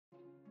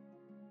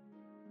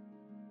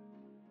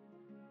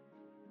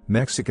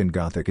Mexican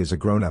Gothic is a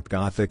grown-up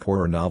Gothic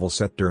horror novel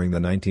set during the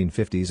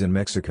 1950s in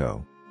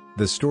Mexico.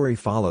 The story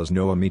follows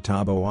Noemi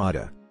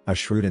Taboada, a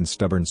shrewd and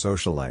stubborn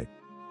socialite.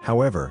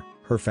 However,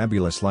 her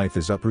fabulous life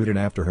is uprooted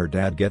after her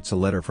dad gets a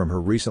letter from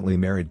her recently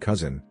married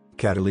cousin,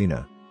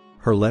 Catalina.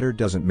 Her letter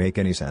doesn't make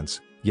any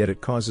sense, yet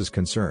it causes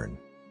concern.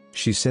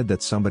 She said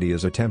that somebody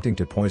is attempting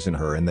to poison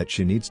her and that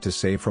she needs to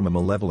save from a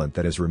malevolent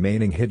that is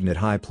remaining hidden at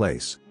High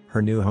Place,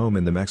 her new home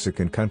in the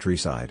Mexican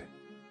countryside.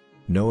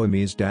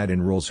 Noemi's dad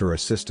enrolls her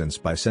assistance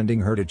by sending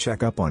her to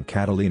check up on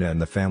Catalina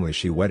and the family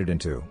she wedded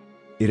into.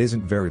 It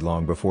isn't very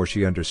long before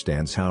she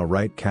understands how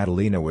right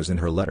Catalina was in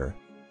her letter.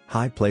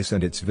 High Place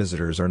and its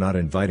visitors are not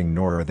inviting,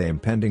 nor are they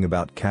impending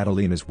about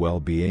Catalina's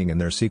well-being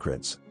and their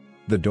secrets.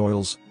 The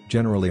Doyles,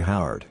 generally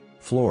Howard,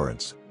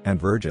 Florence, and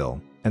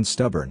Virgil, and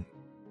stubborn.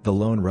 The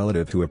lone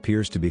relative who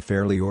appears to be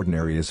fairly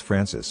ordinary is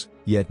Francis,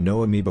 yet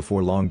Noemi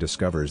before long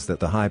discovers that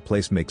the High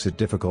Place makes it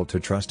difficult to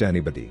trust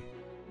anybody.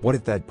 What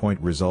at that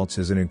point results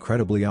is an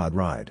incredibly odd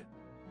ride.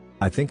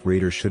 I think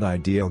readers should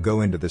ideally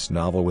go into this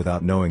novel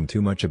without knowing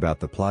too much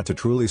about the plot to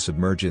truly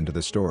submerge into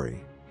the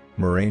story.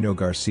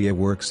 Moreno-Garcia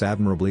works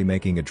admirably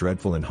making a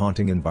dreadful and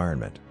haunting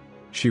environment.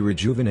 She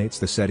rejuvenates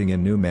the setting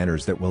in new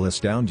manners that will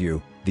astound you: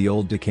 the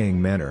old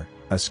decaying manor,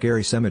 a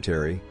scary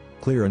cemetery,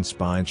 clear and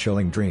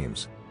spine-chilling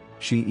dreams.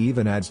 She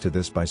even adds to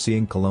this by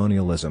seeing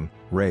colonialism,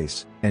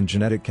 race, and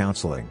genetic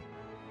counseling.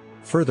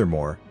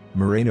 Furthermore,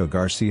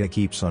 Moreno-Garcia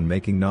keeps on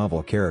making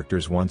novel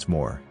characters once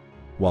more.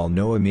 While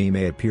Noemi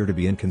may appear to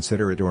be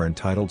inconsiderate or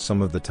entitled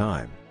some of the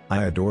time,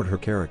 I adored her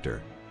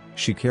character.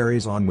 She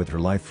carries on with her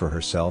life for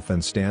herself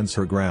and stands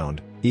her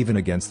ground, even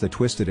against the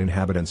twisted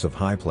inhabitants of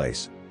High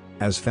Place.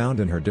 As found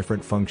in her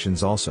different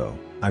functions also,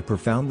 I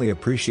profoundly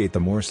appreciate the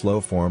more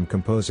slow-form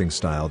composing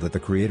style that the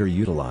creator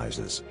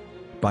utilizes.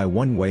 By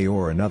one way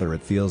or another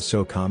it feels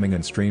so calming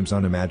and streams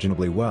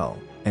unimaginably well,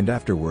 and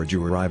afterward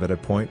you arrive at a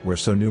point where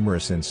so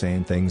numerous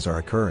insane things are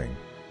occurring.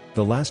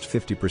 The last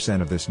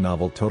 50% of this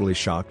novel totally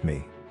shocked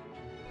me.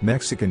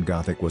 Mexican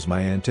Gothic was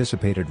my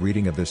anticipated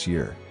reading of this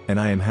year, and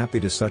I am happy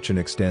to such an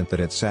extent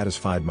that it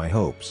satisfied my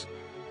hopes.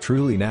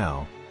 Truly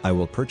now, I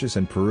will purchase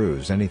and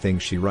peruse anything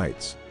she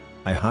writes.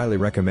 I highly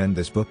recommend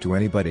this book to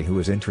anybody who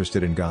is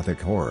interested in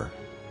Gothic horror.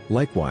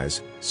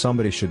 Likewise,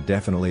 somebody should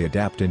definitely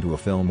adapt into a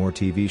film or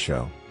TV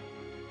show.